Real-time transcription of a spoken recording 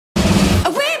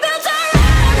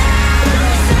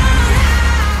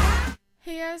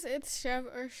guys, it's Chev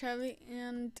or Chevy,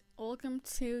 and welcome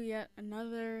to yet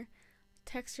another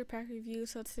texture pack review.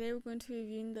 So today we're going to be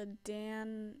reviewing the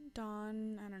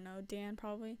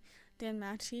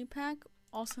DANMACHI pack,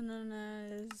 also known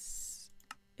as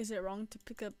Is It Wrong to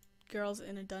Pick Up Girls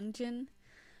in a Dungeon?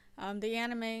 The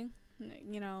anime,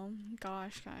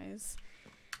 gosh guys,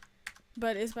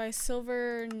 but it's by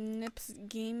Silver Nips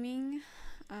Gaming.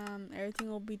 Everything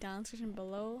will be down in the description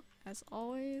below as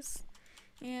always.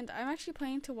 And I'm actually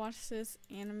planning to watch this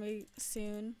anime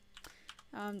soon.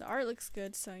 The art looks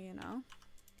good, so and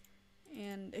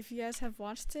if you guys have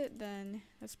watched it, then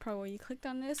that's probably why you clicked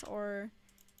on this, or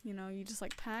you just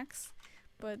like packs.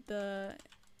 But the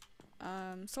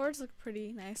swords look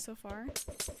pretty nice so far.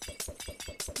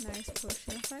 Nice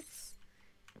potion effects.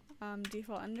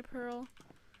 Default enderpearl.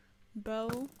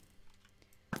 Bow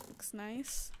looks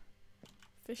nice.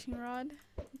 Fishing rod.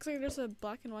 Looks like there's a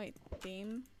black and white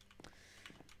theme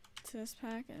to this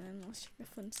pack, and then let's check the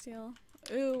flint steel.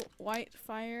 Ooh, white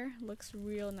fire looks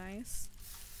real nice.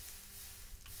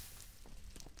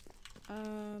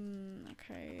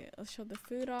 Okay, let's show the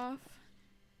food off.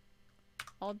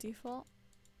 All default.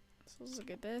 So let's look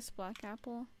at this. Black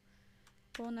apple,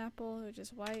 golden apple, which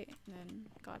is white, and then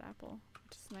god apple,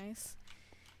 which is nice.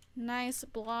 Nice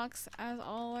blocks as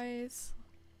always.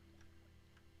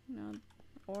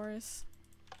 Ores.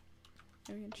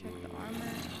 Maybe we can check the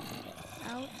armor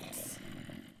out,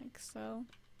 like so.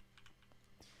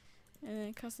 And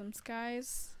then custom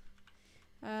skies.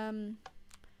 I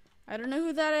don't know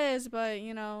who that is, but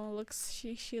she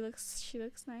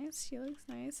looks nice. She looks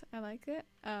nice. I like it.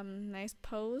 Nice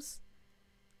pose.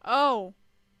 Oh,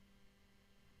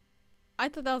 I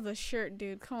thought that was a shirt,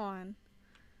 dude. Come on,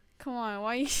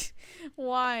 why?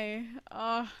 Why?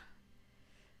 Oh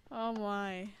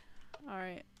my. All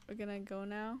right, we're gonna go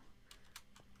now.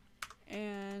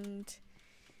 And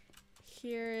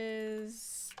here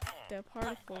is the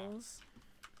particles.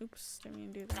 Oops, didn't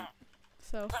mean to do that.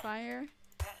 So fire,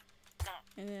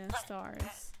 and then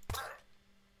stars,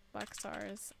 black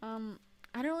stars. I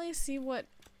don't really see what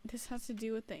this has to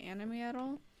do with the anime at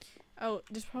all. Oh,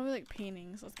 there's probably like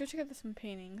paintings. Let's go check out some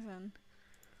paintings. And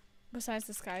besides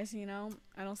the skies, I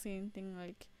don't see anything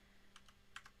like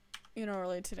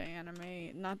related to the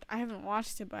anime. I haven't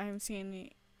watched it, but I haven't seen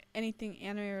anything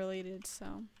anime related.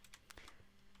 So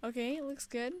okay, it looks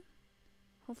good.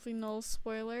 Hopefully no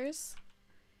spoilers.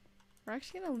 We're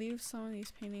actually gonna leave some of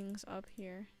these paintings up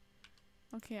here.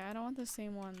 Okay, I don't want the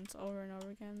same ones over and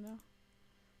over again though.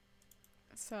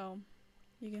 So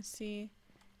you can see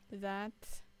that.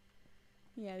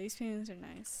 Yeah, these paintings are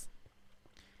nice.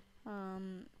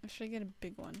 Should I get a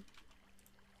big one?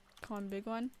 Come on, big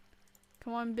one.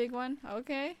 Come on, big one.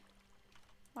 Okay.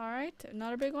 Alright,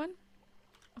 another big one.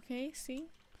 Okay,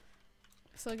 see?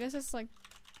 So I guess it's like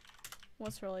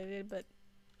what's related, but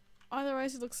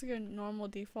otherwise it looks like a normal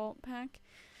default pack.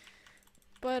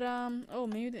 But oh,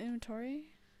 maybe the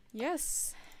inventory?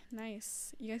 Yes.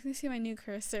 Nice. You guys can see my new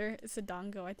cursor. It's a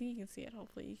dongo. I think you can see it.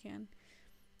 Hopefully you can.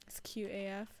 It's cute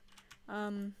AF.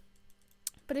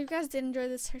 But if you guys did enjoy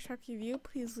this texture pack review,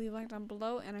 please leave a like down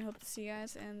below, and I hope to see you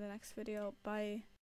guys in the next video. Bye.